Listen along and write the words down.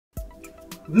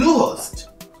ব্লুহোস্ট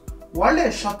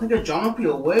ওয়ার্ল্ডের সবথেকে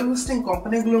জনপ্রিয় ওয়েব হোস্টিং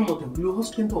কোম্পানিগুলোর মধ্যে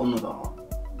ব্লুহোস্ট কিন্তু অন্যতম।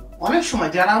 অনেক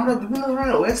সময় যারা আমরা বিভিন্ন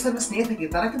ধরনের ওয়েব সার্ভিস নিয়ে থাকি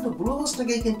তারা কিন্তু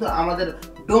ব্লুহোস্টটাকেই কিন্তু আমাদের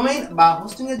ডোমেইন বা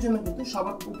হোস্টিং এর জন্য কিন্তু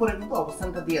সবার উপরে কিন্তু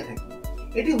অবস্থানটা দিয়ে থাকি।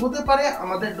 এটি হতে পারে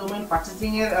আমাদের ডোমেইন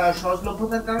পারচেজিং এর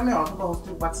সহজলভ্যতার কারণে, অথবা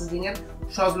হোস্টিং পারচেজিং এর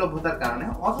সহজলভ্যতার কারণে,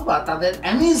 অথবা তাদের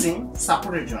অ্যামেজিং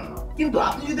সাপোর্টের জন্য। কিন্তু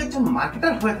আপনি যদি একজন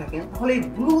মার্কেটার হয়ে থাকেন তাহলে এই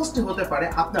ব্লুহোস্ট হতে পারে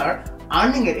আপনার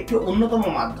আর্নিং এর একটি অন্যতম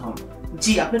মাধ্যম।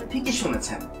 জি, আপনি ঠিকই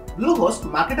শুনেছেন, ব্লুহোস্ট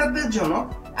মার্কেটারদের জন্য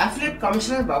অ্যাফিলিয়েট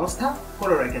কমিশনের ব্যবস্থা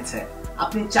করে রেখেছে।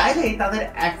 আপনি চাইলেই তাদের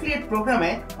অ্যাফিলিয়েট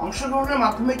প্রোগ্রামে অংশগ্রহণের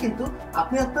মাধ্যমে কিন্তু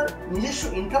আপনি আপনার নিজস্ব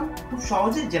ইনকাম খুব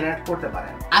সহজেই জেনারেট করতে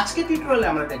পারেন। আজকে টিউটোরিয়ালে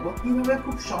আমরা দেখব কিভাবে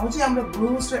খুব সহজেই আমরা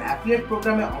ব্লুহোস্টের অ্যাফিলিয়েট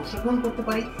প্রোগ্রামে অংশগ্রহণ করতে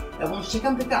পারি এবং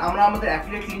সেখান থেকে আমরা আমাদের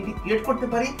অ্যাফিলিয়েট লিঙ্কটি ক্রিয়েট করতে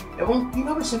পারি এবং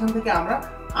কিভাবে সেখান থেকে আমরা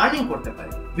আর্নিং করতে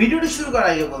পারি। ভিডিওটি শুরু করার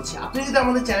আগে বলছি, আপনি যদি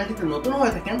আমাদের চ্যানেলটিতে নতুন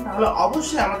হয়ে থাকেন তাহলে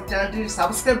অবশ্যই আমাদের চ্যানেলটির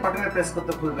সাবস্ক্রাইব বাটনে প্রেস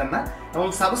করতে ভুলবেন না এবং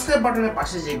সাবস্ক্রাইব বাটনের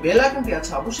পাশে যে বেল আইকনটি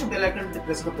আছে অবশ্যই বেল আইকনটি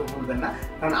প্রেস করতে ভুলবেন না,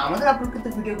 কারণ আমাদের আপলোডকৃত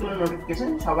ভিডিওগুলোর নোটিফিকেশন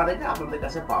সবার আগে আপনাদের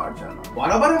কাছে পাওয়ার জন্য।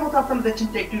 বরাবরের মতো আপনারা দেখছেন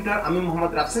টেক টিউটর, আমি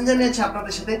মোহাম্মদ রাফসান জানিয়েছি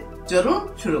আপনাদের সাথে। চলুন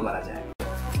শুরু করা যায়।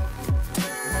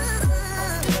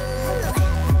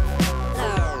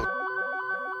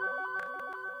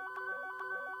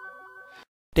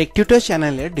 টেক টিউটর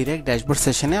চ্যানেলের ডিরেক্ট ড্যাশবোর্ড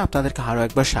সেশনে আপনাদেরকে আরো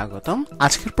একবার স্বাগতম।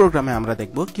 আজকের প্রোগ্রামে আমরা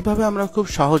দেখব কিভাবে আমরা খুব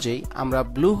সহজেই আমরা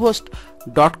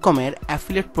bluehost.com এর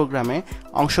অ্যাফিলিয়েট প্রোগ্রামে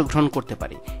অংশগ্রহণ করতে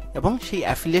পারি এবং সেই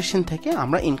অ্যাফিলিয়েশন থেকে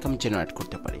আমরা ইনকাম জেনারেট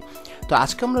করতে পারি। তো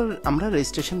আজকে আমরা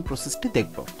রেজিস্ট্রেশন প্রসেসটি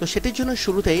দেখব। তো সেটির জন্য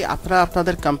শুরুতেই আপনারা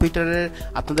আপনাদের কম্পিউটারের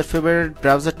আপনাদের ফেভারিট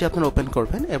ব্রাউজারটি আপনারা ওপেন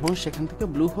করবেন এবং সেখান থেকে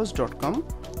bluehost.com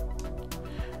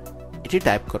এটি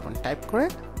টাইপ করবেন। টাইপ করে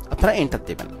আপনারা এন্টার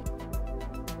দেবেন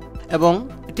এবং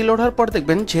এটি লোড হওয়ার পর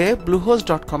দেখবেন যে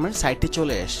bluehost.com এর সাইটটি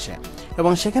চলে এসেছে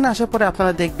এবং সেখানে আসার পরে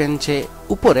আপনারা দেখবেন যে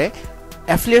উপরে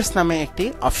অ্যাফিলিয়েটস নামে একটি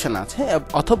অপশন আছে,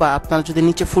 অথবা আপনারা যদি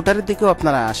নিচে ফুটারের দিকেও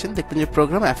আপনারা আসেন দেখবেন যে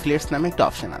প্রোগ্রাম অ্যাফিলিয়েটস নামে একটা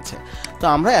অপশন আছে। তো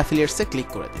আমরা অ্যাফিলিয়েটসে ক্লিক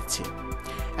করে দিচ্ছি।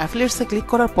 অ্যাফিলিয়েটসে ক্লিক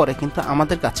করার পরে কিন্তু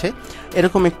আমাদের কাছে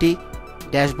এরকম একটি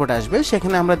ড্যাশবোর্ড আসবে।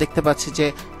 সেখানে আমরা দেখতে পাচ্ছি যে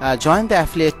জয়েন দ্য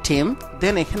অ্যাফিলিয়েট টিম,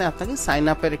 দেন এখানে আপনাকে সাইন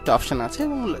আপের একটা অপশন আছে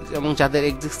এবং যাদের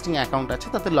এক্সিস্টিং অ্যাকাউন্ট আছে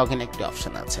তাদের লগ ইন একটি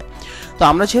অপশন আছে। তো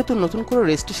আমরা যেহেতু নতুন করে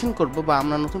রেজিস্ট্রেশন করব বা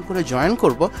আমরা নতুন করে জয়েন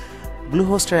করব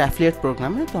ব্লুহোস্টের অ্যাফিলিয়েট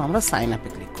প্রোগ্রামে, তো আমরা সাইন আপে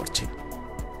ক্লিক করছি।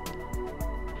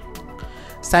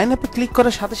 সাইন আপে ক্লিক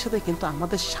করার সাথে সাথে কিন্তু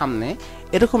আমাদের সামনে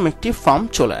এরকম একটি ফর্ম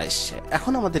চলে আসছে।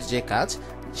 এখন আমাদের যে কাজ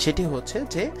সেটি হচ্ছে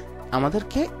যে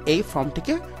আমাদেরকে এই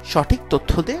ফর্মটিকে সঠিক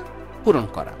তথ্য দিয়ে পূরণ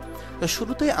করা। তো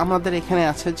শুরুতেই আমাদের এখানে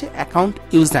আছে যে অ্যাকাউন্ট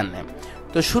ইউজার নেম।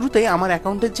 তো শুরুতেই আমার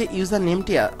অ্যাকাউন্টের যে ইউজার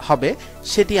নেমটি হবে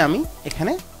সেটি আমি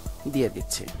এখানে দিয়ে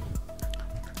দিচ্ছি।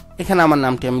 এখানে আমার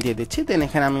নামটি আমি দিয়ে দিচ্ছি, দেন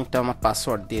এখানে আমি একটা আমার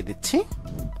পাসওয়ার্ড দিয়ে দিচ্ছি।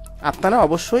 আপনারা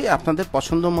অবশ্যই আপনাদের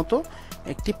পছন্দ মতো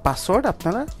একটি পাসওয়ার্ড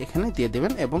আপনারা এখানে দিয়ে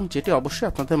দেবেন এবং যেটি অবশ্যই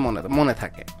আপনাদের মনে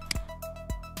থাকে।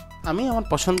 আমি আমার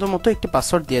পছন্দ মতো একটি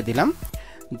পাসওয়ার্ড দিয়ে দিলাম।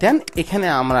 দেন এখানে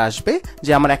আমরা আসবে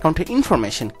যে আমার অ্যাকাউন্টের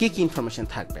ইনফরমেশন কি ইনফরমেশন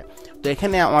থাকবে। তো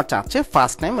এখানে আমার চাচ্ছে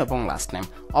ফার্স্ট নেম এবং লাস্ট নেম।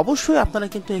 অবশ্যই আপনারা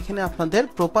কিন্তু এখানে আপনাদের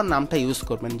প্রপার নামটা ইউজ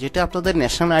করবেন, যেটা আপনাদের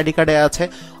ন্যাশনাল আইডি কার্ডে আছে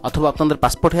অথবা আপনাদের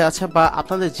পাসপোর্টে আছে বা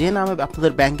আপনাদের যে নামে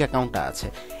আপনাদের ব্যাংক অ্যাকাউন্টটা আছে,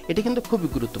 এটি কিন্তু খুবই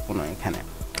গুরুত্বপূর্ণ এখানে।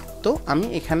 তো আমি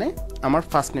এখানে আমার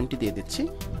ফার্স্ট নেমটি দিয়ে দিচ্ছি।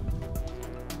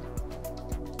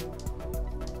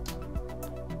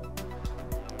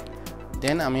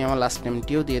 দেন আমি আমার লাস্ট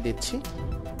নেমটিও দিয়ে দিচ্ছি।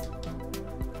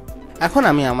 এখন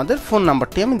আমি আমাদের ফোন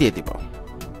নাম্বারটি আমি দিয়ে দিব।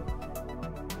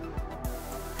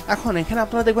 এখন এখানে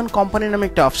আপনারা দেখবেন কোম্পানির নামে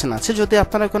একটা অপশন আছে। যদি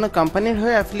আপনারা কোনো কোম্পানির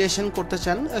হয়ে অ্যাফিলিয়েশন করতে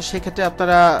চান সেক্ষেত্রে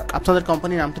আপনারা আপনাদের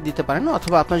কোম্পানির নামটি দিতে পারেন,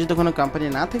 অথবা আপনার যদি কোনো কোম্পানি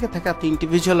না থেকে থাকে আপনি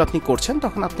ইন্ডিভিজুয়াল আপনি করছেন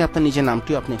তখন আপনি আপনার নিজের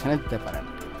নামটিও আপনি এখানে দিতে পারেন।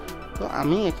 তো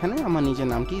আমি এখানে আমার নিজের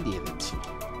নামটি দিয়ে দিচ্ছি।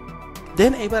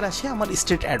 দেন এবার আসি আমার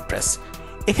স্ট্রিট অ্যাড্রেস।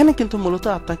 এখানে কিন্তু মূলত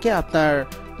আপনাকে আপনার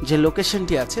যে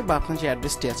লোকেশনটি আছে বা আপনার যে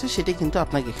অ্যাড্রেসটি আছে সেটি কিন্তু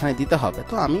আপনাকে এখানে দিতে হবে।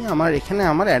 তো আমি এখানে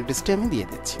আমার অ্যাড্রেসটি আমি দিয়ে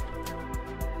দিচ্ছি।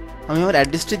 আমি আমার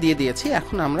অ্যাড্রেসটি দিয়ে দিয়েছি।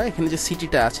 এখন আমরা এখানে যে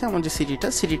সিটিটা আছে, আমার যে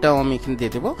সিটিটাও আমি এখানে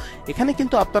দিয়ে দেবো। এখানে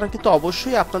কিন্তু আপনারা কিন্তু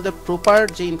অবশ্যই আপনাদের প্রপার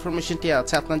যে ইনফরমেশনটি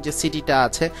আছে, আপনার যে সিটিটা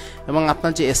আছে এবং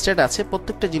আপনার যে স্টেট আছে,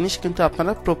 প্রত্যেকটা জিনিস কিন্তু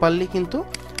আপনারা প্রপারলি কিন্তু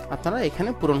আপনারা এখানে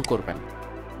পূরণ করবেন।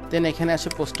 দেন এখানে আসে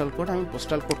পোস্টাল কোড, আমি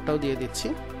পোস্টাল কোডটাও দিয়ে দিচ্ছি।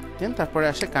 দেন তারপরে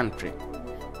আসে কান্ট্রি।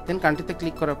 দেন কান্ট্রিতে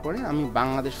ক্লিক করার পরে আমি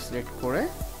বাংলাদেশ সিলেক্ট করে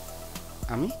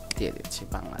আমি দিয়ে দিচ্ছি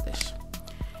বাংলাদেশ।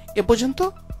 এ পর্যন্ত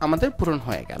আমাদের পূরণ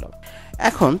হয়ে গেল।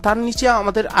 এখন তার নিচে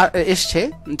আমাদের এসছে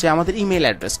যে আমাদের ইমেল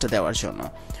অ্যাড্রেসটা দেওয়ার জন্য।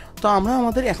 তো আমরা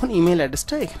আমাদের এখন ইমেল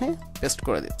অ্যাড্রেসটা এখানে পেস্ট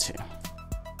করে দিচ্ছি।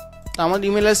 তো আমার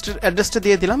ইমেল অ্যাড্রেসটা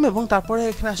দিয়ে দিলাম এবং তারপরে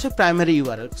এখানে আসে primary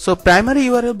URL. So primary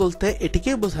URL বলতে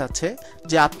এটিকেই বোঝাচ্ছে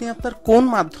যে আপনি আপনার কোন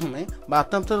মাধ্যমে বা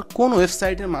আপনার কোন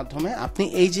ওয়েবসাইটের মাধ্যমে আপনি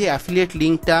এই যে অ্যাফিলিয়েট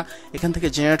লিঙ্কটা এখান থেকে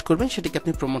জেনারেট করবেন সেটিকে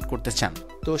আপনি প্রমোট করতে চান।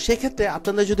 তো সেক্ষেত্রে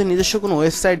আপনাদের যদি নিজস্ব কোনো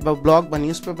ওয়েবসাইট বা ব্লগ বা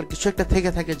নিউজ পেপার কিছু একটা থেকে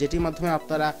থাকে যেটির মাধ্যমে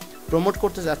আপনারা প্রমোট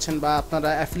করতে যাচ্ছেন বা আপনারা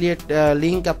অ্যাফিলিয়েট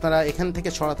লিঙ্ক আপনারা এখান থেকে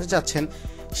ছড়াতে যাচ্ছেন,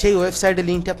 সেই ওয়েবসাইটের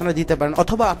লিঙ্কটি আপনারা দিতে পারেন,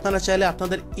 অথবা আপনারা চাইলে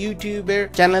আপনাদের ইউটিউবের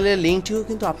চ্যানেলের লিঙ্কটিও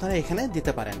কিন্তু আপনারা এখানে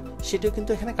দিতে পারেন, সেটিও কিন্তু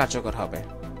এখানে কার্যকর হবে।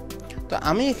 তো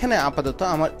আমি এখানে আপাতত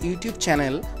আমার ইউটিউব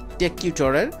চ্যানেল টেক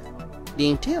টিউটরের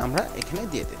লিঙ্কটি আমরা এখানে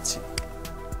দিয়ে দিচ্ছি,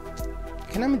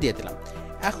 এখানে আমি দিয়ে দিলাম।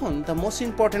 এখন দ্য মোস্ট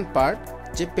ইম্পর্টেন্ট পার্ট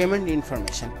যে পেমেন্ট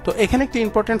ইনফরমেশন। তো এখানে একটি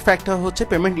ইম্পর্টেন্ট ফ্যাক্টর হচ্ছে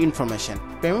পেমেন্ট ইনফরমেশন।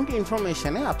 পেমেন্ট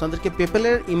ইনফরমেশনে আপনাদেরকে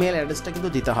পেপ্যালের ইমেল অ্যাড্রেসটা কিন্তু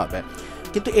দিতে হবে,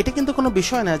 কিন্তু এটা কিন্তু কোনো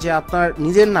বিষয় না যে আপনার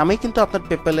নিজের নামেই কিন্তু আপনার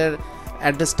পেপ্যালের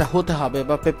অ্যাড্রেসটা হতে হবে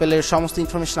বা পেপ্যালের সমস্ত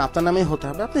ইনফরমেশন আপনার নামেই হতে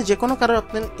হবে। আপনি যে কোনো কারো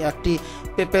আপনি একটি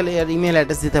পেপ্যাল এর ইমেল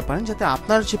অ্যাড্রেস দিতে পারেন যাতে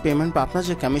আপনার যে পেমেন্ট বা আপনার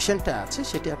যে কমিশনটা আছে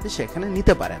সেটি আপনি সেখানে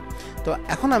নিতে পারেন। তো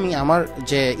এখন আমি আমার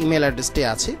যে ইমেল অ্যাড্রেসটি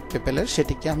আছে পেপ্যালের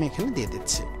সেটিকে আমি এখানে দিয়ে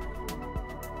দিচ্ছি।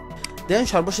 দেন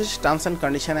সর্বশেষ টার্মস অ্যান্ড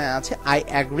কন্ডিশনে আছে I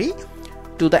agree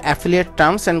to the affiliate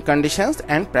terms and conditions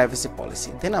and privacy policy.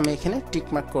 দেন আমি এখানে টিক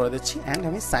মার্ক করে দিচ্ছি অ্যান্ড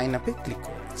আমি সাইন আপে ক্লিক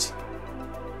করে দিচ্ছি।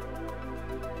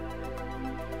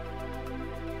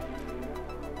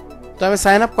 তো আমি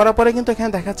সাইন আপ করার পরে কিন্তু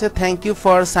এখানে দেখাচ্ছে thank you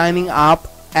for signing up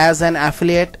as an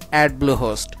affiliate at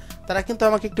ব্লুহোস্ট। তারা কিন্তু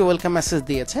আমাকে একটি ওয়েলকাম মেসেজ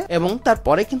দিয়েছে এবং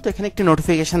তারপরে কিন্তু এখানে একটি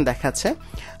নোটিফিকেশন দেখাচ্ছে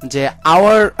যে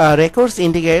hour records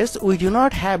indicates we do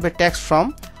not have a tax from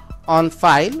on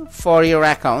file for your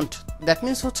account. That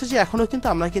means হচ্ছে যে এখনও কিন্তু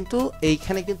আমরা কিন্তু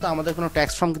এইখানে কিন্তু আমাদের কোনো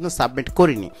ট্যাক্স ফর্ম কিন্তু সাবমিট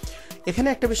করিনি। এখানে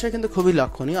একটা বিষয় কিন্তু খুবই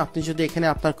লক্ষণীয়, আপনি যদি এখানে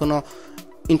আপনার কোনো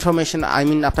ইনফরমেশন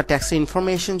আপনার ট্যাক্সের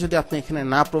ইনফরমেশন যদি আপনি এখানে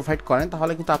না প্রোভাইড করেন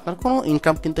তাহলে কিন্তু আপনার কোনো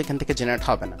ইনকাম কিন্তু এখান থেকে জেনারেট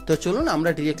হবে না। তো চলুন আমরা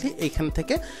ডিরেক্টলি এইখান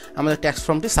থেকে আমাদের ট্যাক্স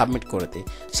ফর্মটি সাবমিট করে দিই।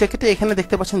 সেক্ষেত্রে এখানে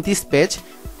দেখতে পাচ্ছেন দিস পেজ,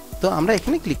 তো আমরা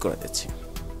এখানে ক্লিক করে দিচ্ছি।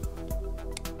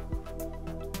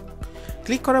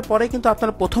 ক্লিক করার পরে কিন্তু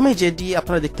আপনারা প্রথমেই যেটি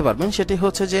আপনারা দেখতে পারবেন সেটি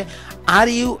হচ্ছে যে are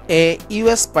U a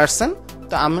US person.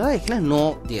 তো আমরা এখানে নো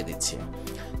দিয়ে দিচ্ছি।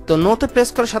 তো নোতে প্রেস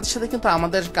করার সাথে সাথে কিন্তু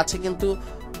আমাদের কাছে কিন্তু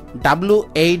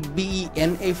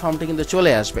W8BEN এই ফর্মটি কিন্তু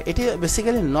চলে আসবে। এটি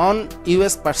বেসিক্যালি নন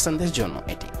ইউএস পারসনদের জন্য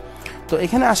এটি। তো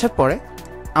এখানে আসার পরে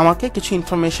আমাকে কিছু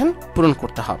ইনফরমেশন পূরণ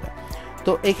করতে হবে।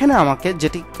 তো এখানে আমাকে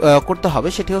যেটি করতে হবে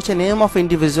সেটি হচ্ছে name of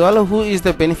individual who is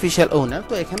the beneficial owner.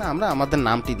 তো এখানে আমরা আমাদের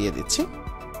নামটি দিয়ে দিচ্ছি।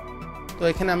 তো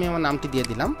এখানে আমি আমার নামটি দিয়ে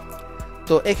দিলাম।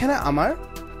 তো এখানে আমার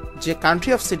যে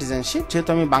কান্ট্রি অফ সিটিজেনশিপ, যেহেতু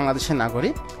আমি বাংলাদেশের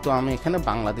নাগরিক, তো আমি এখানে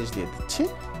বাংলাদেশ দিয়ে দিচ্ছি।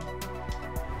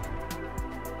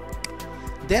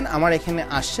 দেন আমার এখানে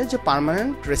আসছে যে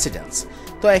পার্মানেন্ট রেসিডেন্স।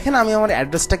 তো এখানে আমি আমার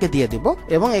অ্যাড্রেসটাকে দিয়ে দিব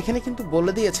এবং এখানে কিন্তু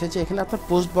বলে দিয়েছে যে এখানে আপনার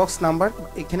পোস্ট বক্স নাম্বার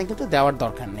এখানে কিন্তু দেওয়ার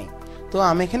দরকার নেই। তো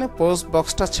আমি এখানে পোস্ট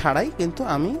বক্সটা ছাড়াই কিন্তু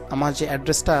আমি আমার যে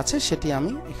অ্যাড্রেসটা আছে সেটি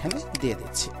আমি এখানে দিয়ে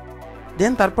দিচ্ছি।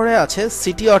 দেন তারপরে আছে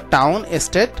city or town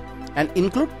state and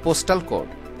include postal code.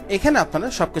 এখানে আপনারা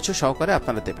সবকিছু সহকারে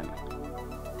আপনারা দেবেন,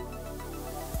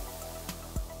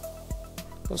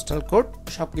 পোস্টাল কোড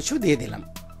সবকিছু দিয়ে দিলাম।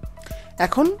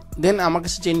 এখন দেন আমার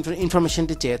কাছে যে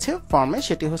ইনফরমেশনটি চেয়েছে ফর্মে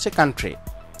সেটি হচ্ছে কান্ট্রি।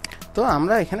 তো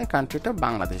আমরা এখানে কান্ট্রিটা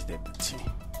বাংলাদেশ দিয়ে দিচ্ছি,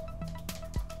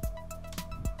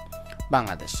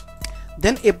 বাংলাদেশ।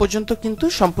 দেন এ পর্যন্ত কিন্তু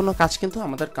সম্পূর্ণ কাজ কিন্তু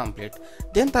আমাদের কমপ্লিট।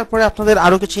 দেন তারপরে আপনাদের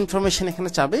আরও কিছু ইনফরমেশন এখানে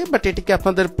চাবে, বাট এটিকে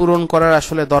আপনাদের পূরণ করার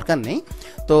আসলে দরকার নেই।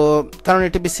 তো কারণ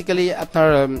এটি বেসিক্যালি আপনার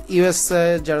ইউএস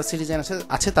যারা সিটিজেন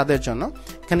আছে তাদের জন্য।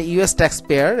 এখানে ইউএস ট্যাক্স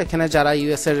পেয়ার, এখানে যারা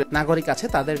ইউএস এর নাগরিক আছে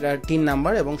তাদের টিন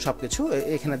নাম্বার এবং সবকিছু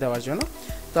এখানে দেওয়ার জন্য।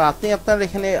 তো আপনি আপনার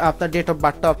এখানে আপনার ডেট অফ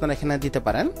বার্থটা আপনারা এখানে দিতে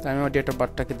পারেন। আমি আমার ডেট অফ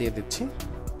বার্থটাকে দিয়ে দিচ্ছি,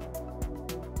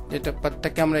 ডেট অফ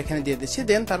বার্থটাকে আমরা এখানে দিয়ে দিচ্ছি।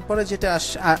 দেন তারপরে যেটা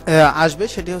আসবে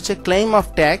সেটি হচ্ছে ক্লেম অফ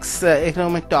ট্যাক্স,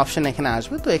 এরকম একটা অপশন এখানে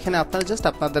আসবে। তো এখানে আপনারা জাস্ট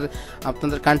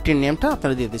আপনাদের কান্ট্রির নেমটা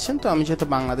আপনারা দিয়ে দিচ্ছেন। তো আমি যেহেতু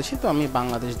বাংলাদেশি, তো আমি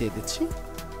বাংলাদেশ দিয়ে দিচ্ছি।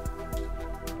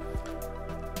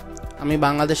 আমি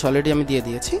বাংলাদেশ অলরেডি আমি দিয়ে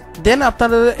দিয়েছি। দেন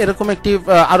আপনারা এরকম একটি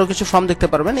আরো কিছু ফর্ম দেখতে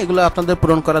পারবেন, এগুলো আপনাদের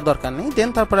পূরণ করার দরকার নেই। দেন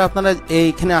তারপরে আপনারা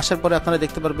এইখানে আসার পরে আপনারা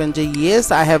দেখতে পারবেন যে yes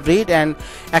I have read and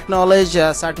acknowledge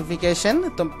certification.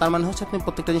 তো তার মানে হচ্ছে আপনি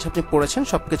প্রত্যেকটা জিনিস আপনি পড়েছেন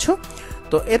সবকিছু।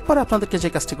 তো এরপর আপনাদেরকে যে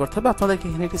কাজটি করতে হবে, আপনাদেরকে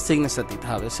এখানে একটি সিগনেচার দিতে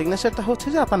হবে। সিগনেচারটা হচ্ছে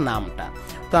যে আপনার নামটা।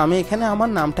 তো আমি এখানে আমার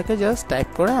নামটাকে জাস্ট টাইপ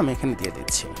করে আমি এখানে দিয়ে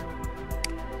দিচ্ছি।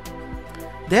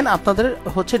 দেন আপনাদের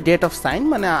হচ্ছে ডেট অফ সাইন,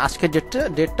 মানে আজকের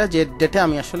ডেটটা যে ডেটে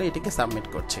আমি আসলে এটাকে সাবমিট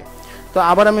করছি। তো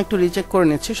আবার আমি একটু রিচেক করে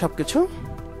নিচ্ছি সবকিছু।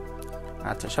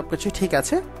 আচ্ছা, সবকিছু ঠিক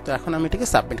আছে। তো এখন আমি এটাকে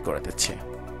সাবমিট করে দিচ্ছি।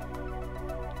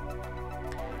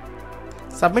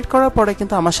 সাবমিট করার পরে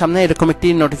কিন্তু আমার সামনে এরকম একটি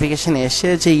নোটিফিকেশন এসে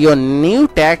যে your new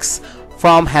tax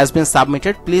form has been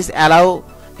submitted, please allow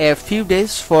A a few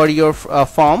days for your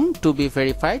form to be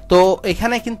verified. তো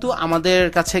এখানে কিন্তু আমাদের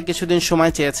কাছে কিছুদিন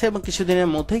সময় চেয়েছে এবং কিছুদিনের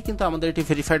মধ্যেই কিন্তু আমাদের এটি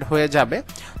ভেরিফাইড হয়ে যাবে।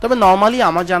 তবে নরমালি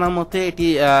আমার জানার মতে এটি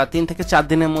 3 থেকে 4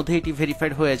 দিনের মধ্যে এটি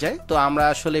ভেরিফাইড হয়ে যায়। তো আমরা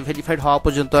আসলে ভেরিফাইড হওয়া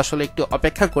পর্যন্ত আসলে একটু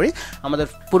অপেক্ষা করি আমাদের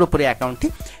পুরোপুরি অ্যাকাউন্টটি।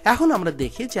 এখন আমরা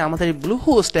দেখি যে আমাদের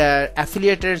ব্লুহোস্ট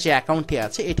অ্যাফিলিয়েটের যে অ্যাকাউন্টটি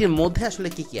আছে এটির মধ্যে আসলে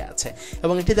কি কি আছে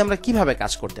এবং এটিতে আমরা কিভাবে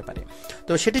কাজ করতে পারি।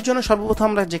 তো সেটির জন্য সর্বপ্রথম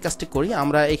আমরা যে কাজটি করি,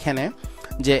 আমরা এখানে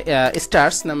যে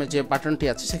স্টার্স নামে যে বাটনটি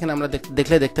আছে সেখানে আমরা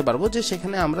দেখতে পারবো যে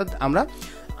সেখানে আমরা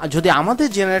যদি আমাদের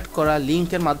জেনারেট করা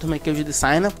লিঙ্কের মাধ্যমে কেউ যদি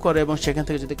সাইন আপ করে এবং সেখান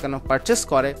থেকে যদি কোনো পারচেস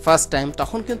করে ফার্স্ট টাইম,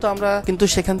 তখন কিন্তু আমরা কিন্তু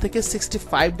সেখান থেকে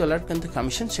 $65 কিন্তু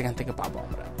কমিশন সেখান থেকে পাবো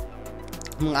আমরা।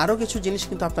 এবং আরও কিছু জিনিস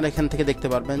কিন্তু আপনারা এখান থেকে দেখতে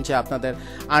পারবেন যে আপনাদের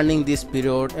আর্নিং দিস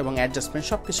পিরিয়ড এবং অ্যাডজাস্টমেন্ট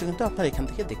সব কিছু কিন্তু আপনারা এখান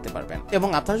থেকে দেখতে পারবেন। এবং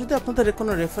আপনারা যদি আপনাদের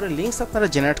কোনো রেফারেল লিঙ্কস আপনারা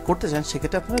জেনারেট করতে চান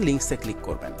সেক্ষেত্রে আপনারা লিঙ্কসে ক্লিক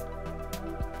করবেন।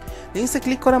 লিঙ্কসে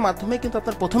ক্লিক করার মাধ্যমে কিন্তু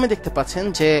আপনারা প্রথমে দেখতে পাচ্ছেন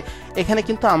যে এখানে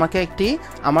কিন্তু আমাকে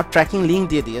আমার ট্র্যাকিং লিঙ্ক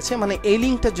দিয়ে দিয়েছে। মানে এই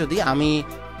লিঙ্কটা যদি আমি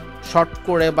শর্ট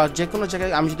করে বা যে কোনো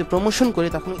জায়গায় আমি যদি প্রমোশন করি,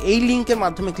 তখন এই লিঙ্কের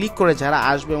মাধ্যমে ক্লিক করে যারা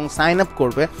আসবে এবং সাইন আপ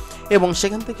করবে এবং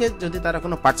সেখান থেকে যদি তারা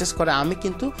কোনো পারচেস করে, আমি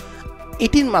কিন্তু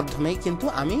এটির মাধ্যমেই কিন্তু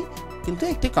আমি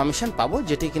একটি কমিশন পাবো,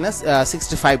 যেটি কিনা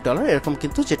 $65 এরকম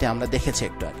কিন্তু, যেটি আমরা দেখেছি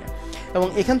একটু আগে। এবং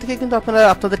এখান থেকে কিন্তু আপনারা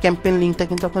আপনাদের ক্যাম্পেইন লিঙ্কটা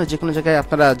কিন্তু আপনারা যে কোনো জায়গায়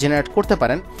আপনারা জেনারেট করতে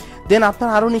পারেন। দেন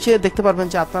আপনারা আরও নিচে দেখতে পারবেন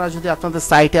যে আপনারা যদি আপনাদের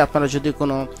সাইটে আপনারা যদি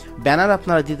কোনো ব্যানার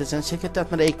আপনারা দিতে চান, সেক্ষেত্রে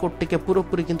আপনারা এই কোডটিকে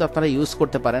পুরোপুরি কিন্তু আপনারা ইউজ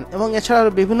করতে পারেন। এবং এছাড়া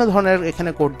বিভিন্ন ধরনের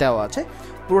এখানে কোড দেওয়া আছে,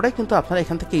 পুরোটাই কিন্তু আপনারা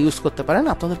এখান থেকে ইউজ করতে পারেন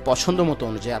আপনাদের পছন্দ মতো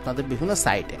অনুযায়ী আপনাদের বিভিন্ন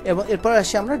সাইটে। এবং এরপর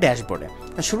আসি আমরা ড্যাশবোর্ডে।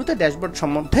 শুরুতে ড্যাশবোর্ড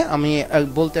সম্বন্ধে আমি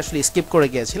বলতে আসলে স্কিপ করে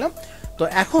গিয়েছিলাম। তো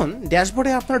এখন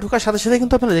ড্যাশবোর্ডে আপনারা ঢোকার সাথে সাথে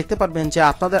কিন্তু আপনারা দেখতে পারবেন যে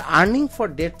আপনাদের আর্নিং ফর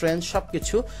ডেট রেঞ্জ সব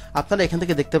কিছু আপনারা এখান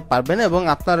থেকে দেখতে পারবেন এবং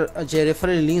আপনার যে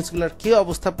রেফারেল লিঙ্কসগুলোর কী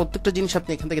অবস্থা প্রত্যেকটা জিনিস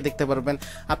আপনি এখান থেকে দেখতে পারবেন।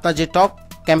 আপনার যে টপ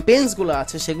ক্যাম্পেইনসগুলো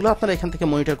আছে সেগুলো আপনারা এখান থেকে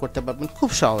মনিটর করতে পারবেন খুব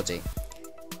সহজেই।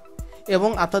 এবং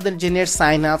আপনাদের যে নেট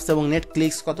সাইন আপস এবং নেট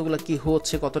ক্লিকস কতগুলো কি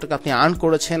হচ্ছে, কত টাকা আপনি আর্ন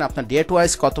করেছেন, আপনার ডেট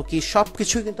ওয়াইজ কত কি, সব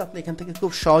কিছুই কিন্তু আপনি এখান থেকে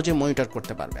খুব সহজে মনিটর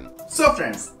করতে পারবেন। সো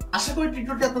ফ্রেন্ডস, আশা করি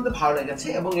টিউটোরিয়ালটি আপনাদের ভালো লেগেছে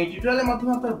এবং এই টিউটোরিয়ালের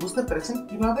মাধ্যমে আপনারা বুঝতে পেরেছেন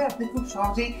কিভাবে আপনি খুব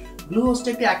সহজেই ব্লুহোস্টে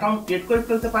একটি অ্যাকাউন্ট ক্রিয়েট করে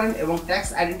ফেলতে পারেন এবং ট্যাক্স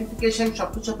আইডেন্টিফিকেশন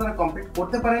সবকিছু আপনারা কমপ্লিট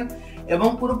করতে পারেন এবং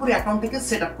পুরোপুরি অ্যাকাউন্টটিকে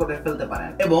সেট আপ করে ফেলতে পারেন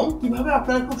এবং কিভাবে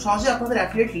আপনারা খুব সহজে আপনাদের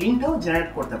অ্যাফিলিয়েট লিঙ্কটাও জেনারেট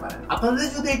করতে পারেন। আপনাদের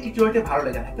যদি এই টিউটোরিয়ালটি ভালো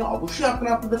লেগে থাকে অবশ্যই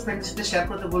আপনারা আপনাদের ফ্রেন্ডদের সাথে শেয়ার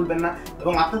করতে ভুলবেন না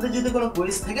এবং আপনাদের যদি কোনো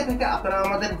কোয়েরি থেকে আপনারা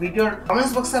আমাদের ভিডিওর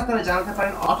কমেন্টস বক্সে আপনারা জানাতে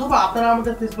পারেন, অথবা আপনারা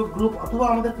আমাদের ফেসবুক গ্রুপ অথবা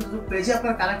আমাদের ফেসবুক পেজে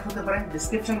আপনারা কানেক্ট হতে পারেন,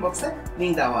 ডেসক্রিপশন বক্সে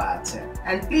লিংক দেওয়া আছে।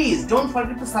 And please don't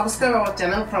forget to subscribe our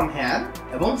channel from here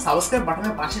এবং সাবস্ক্রাইব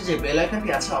বাটনের পাশে যে বেল আইকনটি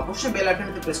আছে অবশ্যই বেল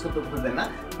আইকনটিতে প্রেস করতে ভুলবেন না,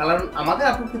 কারণ আমাদের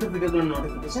আপলোডকৃত ভিডিওগুলোর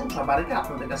নোটিফিকেশন সবার আগে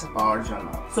আপনাদের কাছে পাওয়ার জন্য।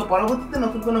 সো পরবর্তীতে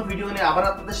নতুন কোনো ভিডিও নিয়ে আবার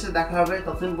আপনাদের সাথে দেখা হবে।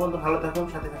 ততদিন পর্যন্ত ভালো থাকুন,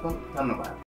 সাথে থাকুন। ধন্যবাদ।